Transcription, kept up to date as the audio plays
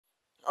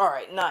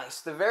Alright,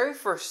 nice. The very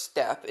first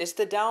step is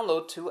to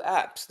download two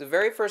apps. The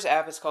very first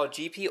app is called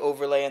GP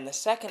Overlay, and the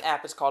second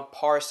app is called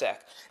Parsec.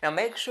 Now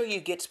make sure you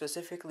get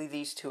specifically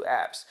these two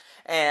apps.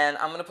 And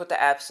I'm going to put the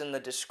apps in the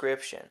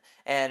description.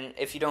 And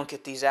if you don't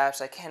get these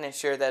apps, I can't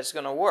ensure that it's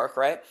going to work,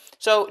 right?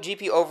 So,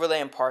 GP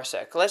Overlay and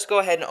Parsec. Let's go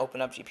ahead and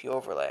open up GP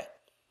Overlay.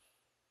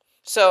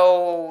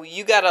 So,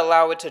 you got to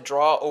allow it to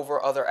draw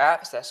over other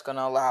apps. That's going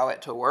to allow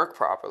it to work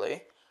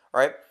properly,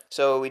 right?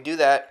 So we do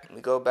that, we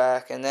go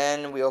back, and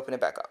then we open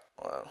it back up.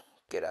 Well,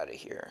 get out of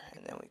here,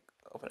 and then we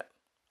open it.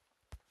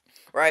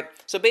 Right?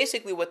 So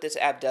basically what this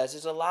app does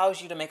is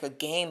allows you to make a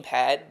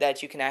gamepad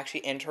that you can actually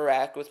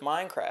interact with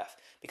Minecraft.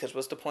 Because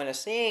what's the point of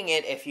seeing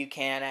it if you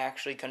can't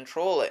actually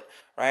control it,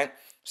 right?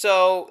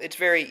 So it's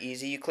very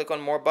easy. You click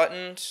on more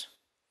buttons,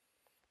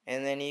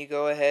 and then you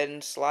go ahead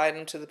and slide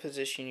into the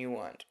position you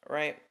want,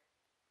 right?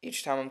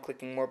 Each time I'm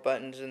clicking more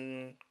buttons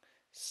and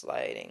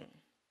sliding.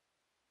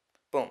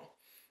 Boom.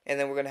 And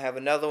then we're going to have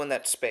another one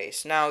that's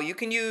space. Now, you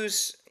can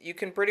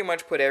pretty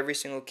much put every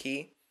single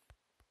key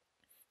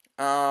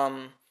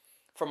for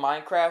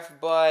Minecraft,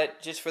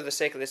 but just for the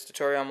sake of this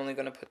tutorial, I'm only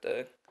going to put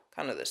the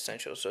kind of the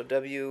essential. So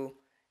W,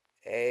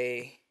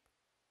 A,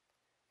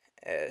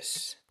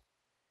 S,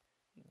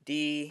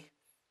 D,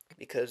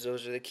 because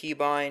those are the key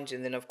binds,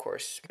 and then of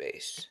course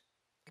space.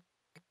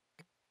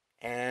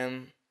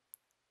 And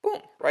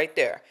boom, right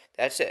there.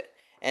 That's it.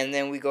 And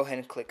then we go ahead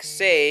and click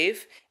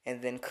save,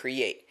 and then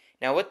create.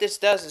 Now what this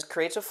does is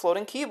creates a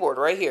floating keyboard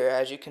right here,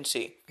 as you can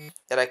see,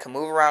 that I can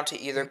move around to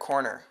either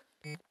corner.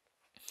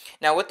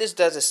 Now what this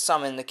does is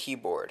summon the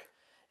keyboard.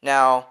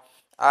 Now,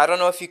 I don't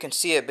know if you can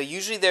see it, but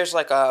usually there's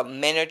like a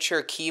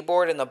miniature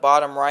keyboard in the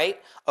bottom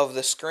right of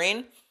the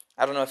screen.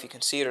 I don't know if you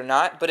can see it or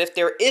not, but if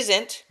there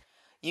isn't,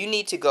 you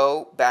need to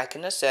go back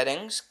into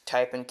settings,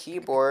 type in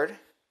keyboard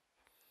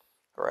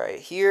right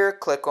here,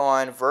 click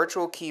on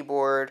virtual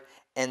keyboard,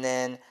 and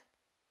then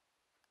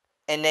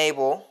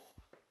enable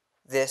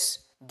this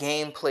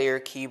game player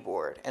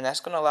keyboard, and that's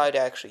going to allow you to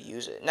actually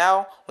use it.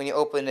 Now when you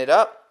open it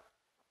up,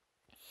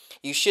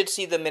 you should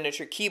see the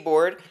miniature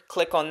keyboard.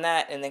 Click on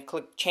that and then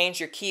click change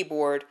your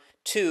keyboard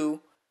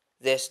to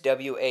this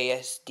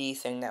WASD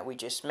thing that we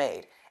just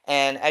made.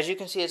 And as you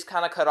can see, it's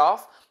kind of cut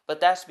off,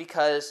 but that's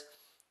because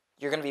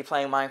you're going to be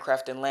playing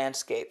Minecraft in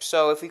landscape.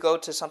 So if we go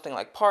to something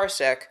like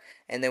Parsec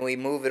and then we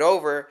move it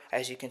over,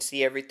 as you can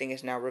see, everything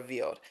is now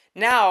revealed.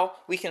 Now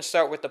we can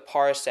start with the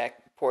Parsec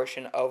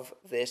portion of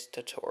this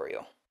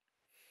tutorial.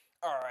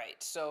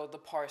 Alright, so the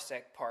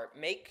Parsec part.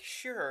 Make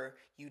sure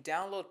you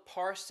download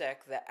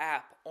Parsec, the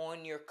app,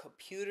 on your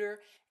computer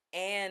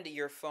and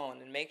your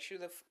phone. And make sure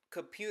the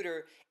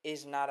computer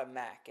is not a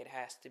Mac. It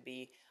has to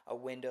be a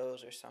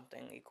Windows or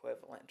something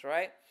equivalent,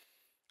 right?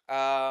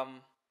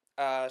 And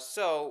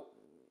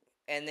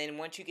then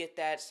once you get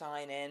that,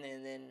 sign in,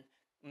 and then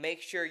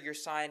make sure you're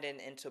signed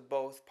in into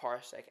both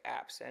Parsec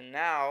apps. And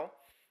now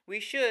we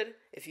should,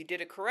 if you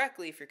did it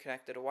correctly, if you're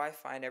connected to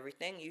Wi-Fi and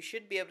everything, you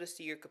should be able to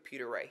see your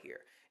computer right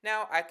here.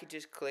 Now I could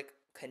just click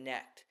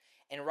connect.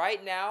 And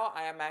right now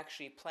I am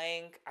actually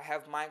playing, I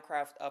have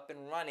Minecraft up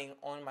and running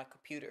on my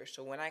computer.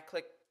 So when I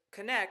click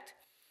connect,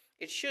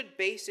 it should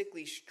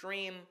basically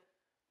stream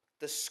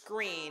the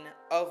screen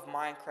of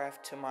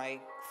Minecraft to my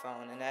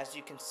phone. And as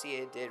you can see,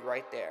 it did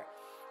right there.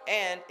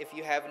 And if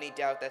you have any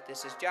doubt that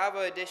this is Java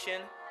Edition,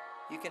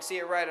 you can see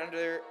it right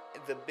under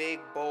the big,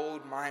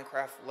 bold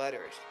Minecraft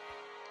letters.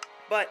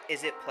 But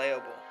is it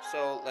playable?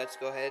 So let's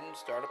go ahead and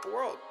start up a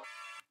world.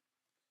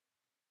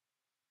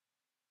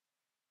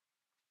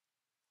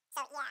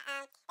 So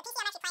yeah, the PC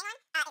I'm actually playing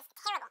on is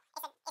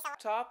terrible. It's a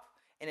laptop,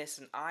 and it's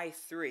an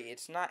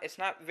i3. It's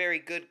not very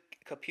good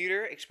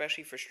computer,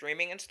 especially for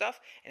streaming and stuff.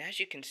 And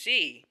as you can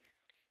see,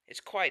 it's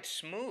quite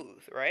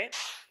smooth, right?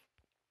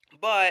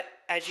 But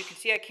as you can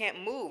see, I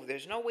can't move.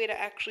 There's no way to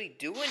actually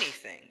do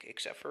anything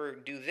except for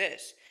do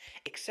this.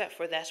 Except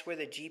for that's where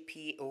the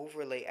GP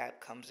Overlay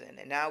app comes in.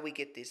 And now we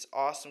get this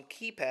awesome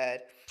keypad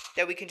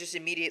that we can just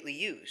immediately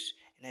use.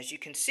 And as you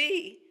can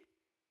see,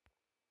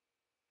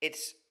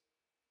 it's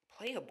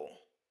playable.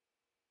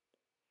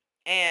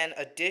 And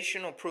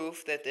additional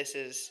proof that this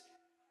is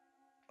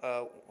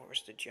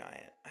where's the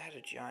giant? I had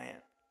a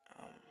giant.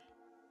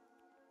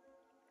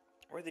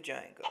 Where'd the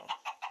giant go?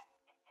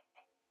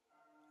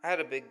 I had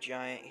a big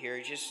giant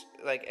here, just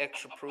like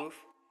extra proof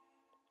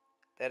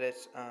that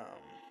it's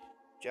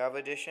Java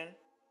Edition.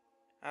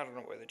 I don't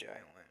know where the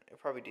giant went. It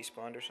probably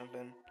despawned or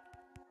something.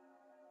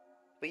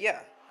 But yeah,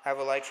 I have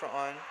Elytra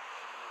on.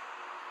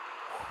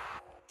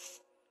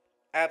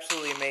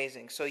 Absolutely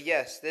amazing. So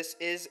yes, this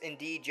is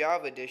indeed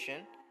Java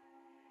Edition,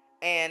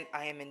 and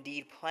I am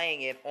indeed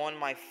playing it on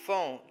my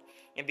phone.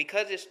 And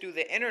because it's through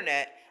the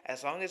internet,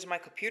 as long as my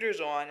computer's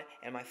on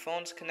and my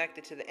phone's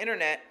connected to the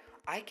internet,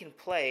 I can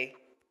play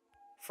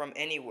from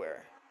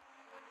anywhere.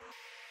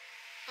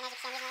 And as you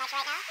can see, I'm using Elytra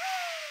right now.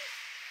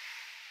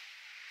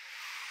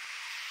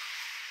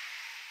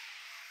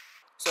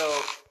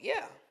 So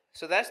yeah,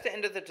 so that's the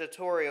end of the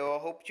tutorial. I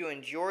hope you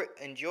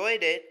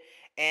enjoyed it,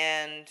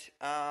 and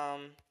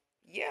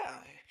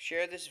yeah,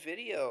 share this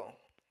video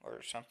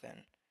or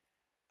something.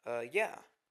 Yeah.